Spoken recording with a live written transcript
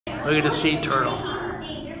Look at the sea turtle.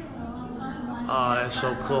 Oh, that's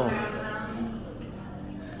so cool.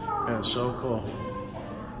 That's so cool.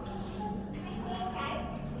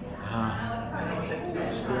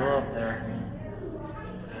 Still up there.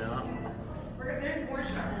 Yeah.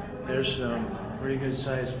 There's some pretty good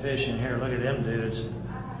sized fish in here. Look at them dudes.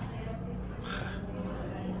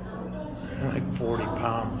 Like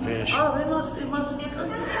 40-pound fish. Oh, it must.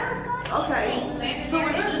 Okay. So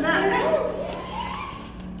where's next?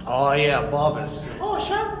 Oh yeah, above us. Oh, a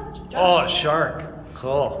shark. Oh, a shark.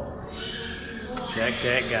 Cool. Check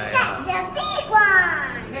that guy out. That's a big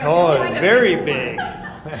one. Oh, very big.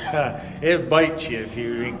 It bites you if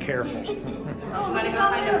you ain't careful. Oh, look at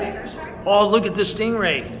there. Oh, look at the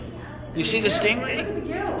stingray. Do you see the stingray? Look at the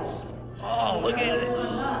gills. Oh, look at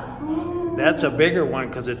it. That's a bigger one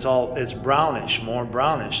because it's brownish, more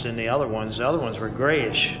brownish than the other ones. The other ones were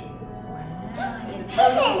grayish.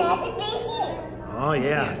 Oh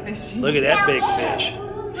yeah. Look at that big fish.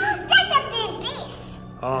 That's a big fish.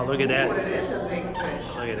 Oh, look at that. It is a big fish.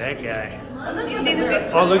 Look at that guy.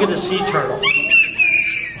 Oh, Oh, look at the sea turtle.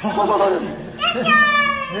 Oh,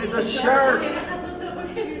 it's a shark.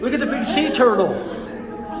 Look at the big sea turtle.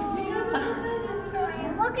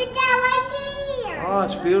 Look at that right there. Oh,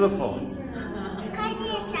 it's beautiful. Can I see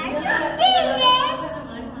a shark? There it is.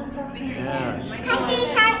 Yes. Can I see a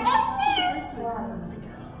shark in there?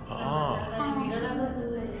 Oh.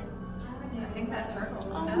 I think that turtle's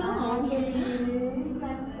stuck.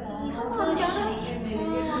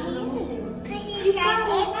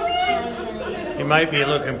 He might be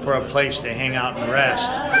looking for a place to hang out and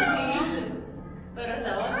rest.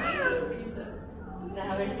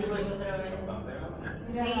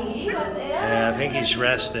 Yeah, I think he's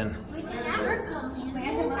resting.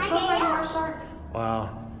 Wow.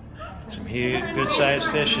 Some huge, good-sized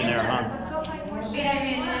fish in there, huh?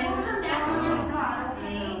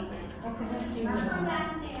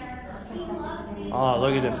 Oh,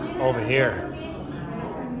 look at it over here.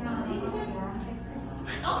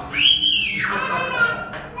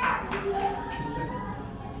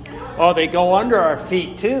 Oh, they go under our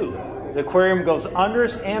feet too. The aquarium goes under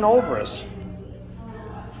us and over us.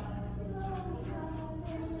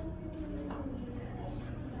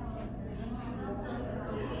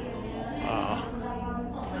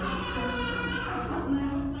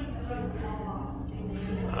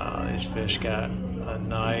 These fish got a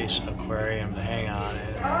nice aquarium to hang on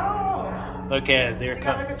in. Oh. Look at it. They're They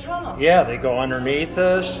got like a tunnel. Yeah, they go underneath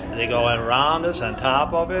us. They go around us, on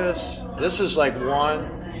top of us. This is like one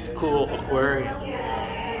cool aquarium.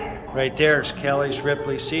 Right there is Kelly's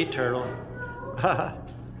Ripley sea turtle.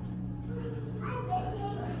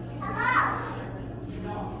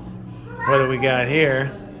 What do we got here?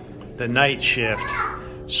 The night shift.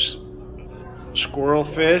 Squirrel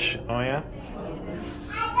fish. Oh yeah.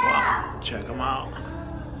 Wow, check them out.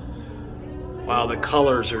 Wow, the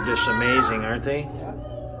colors are just amazing, aren't they? Yeah.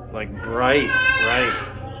 Like bright,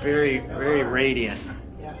 very, very radiant.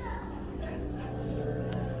 Yes.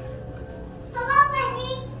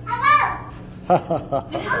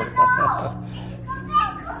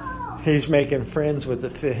 He's making friends with the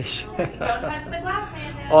fish. Don't touch the glass,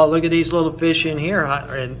 man. Oh, look at these little fish in here.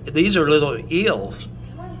 And these are little eels.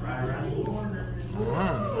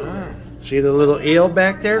 See the little eel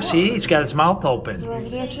back there? See, he's got his mouth open. They're over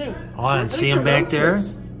there too. Oh, and see him back there?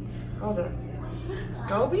 Oh, they're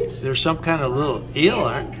gobies? There's some kind of little eel.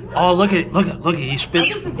 Oh, look at, he spit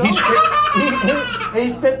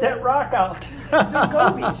that rock out. They're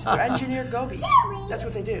gobies. They're engineered gobies. That's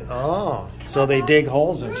what they do. Oh, so they dig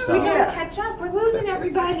holes and We stuff. gotta catch up. We're losing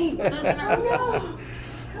everybody.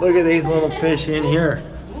 Look at these little fish in here.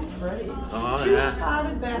 Ooh, pretty. Oh, Two yeah.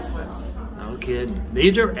 spotted basslets. No kidding.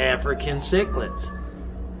 These are African cichlids.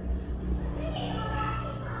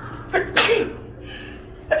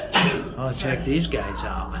 Oh, check these guys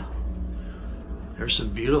out. There's some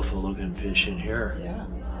beautiful looking fish in here. Yeah.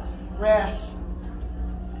 Wrasse.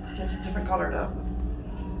 Just different colored up.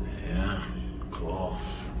 Yeah, cool.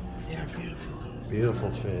 They're beautiful.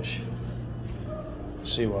 Beautiful fish.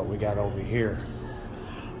 Let's see what we got over here.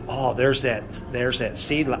 Oh, there's that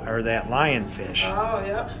that lionfish. Oh,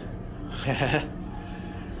 yep.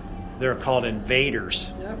 They're called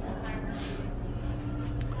invaders. Yep.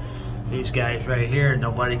 These guys right here,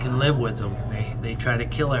 nobody can live with them. They try to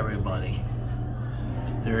kill everybody.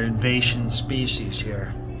 They're invasion species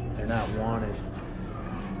here. They're not wanted.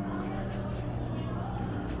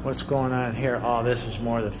 What's going on here? Oh, this is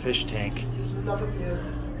more the fish tank. Just another view.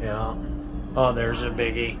 Yeah. Oh, there's a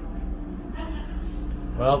biggie.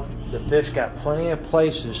 Well, the fish got plenty of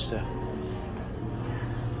places to...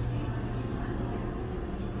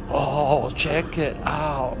 Oh, check it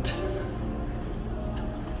out.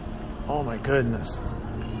 Oh my goodness.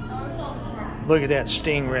 Look at that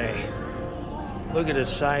stingray. Look at the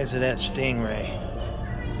size of that stingray.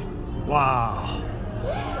 Wow.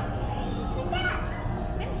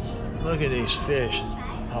 Look at these fish.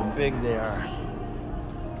 How big they are.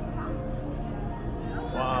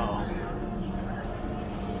 Wow.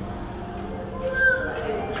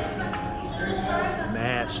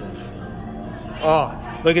 Massive. Oh,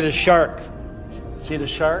 look at the shark. See the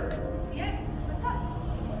shark?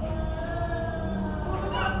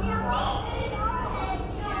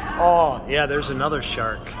 Oh, yeah, there's another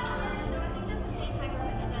shark.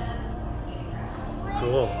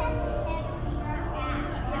 Cool.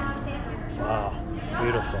 Wow,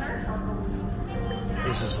 beautiful.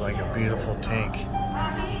 This is like a beautiful tank.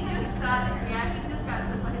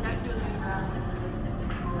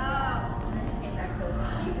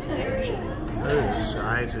 Look at the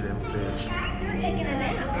size of them fish.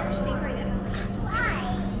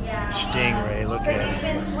 Stingray, look at it. He's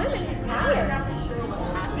been swimming, he's tired.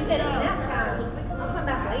 He said it's nap time. I'll come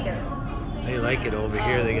back later. They like it over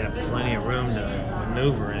here. They got plenty of room to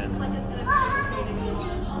maneuver in.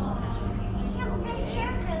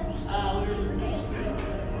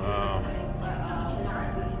 Wow.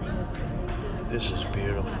 This is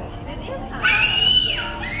beautiful. It is kind of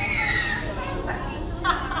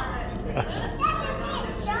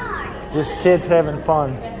Just kids having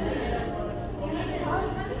fun.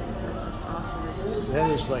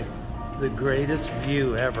 That is like the greatest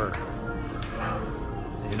view ever.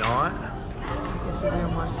 You know what?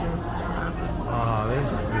 Oh,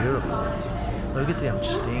 this is beautiful. Look at them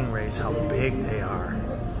stingrays, how big they are.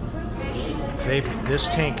 This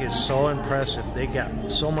tank is so impressive. They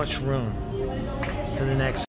got so much room to the next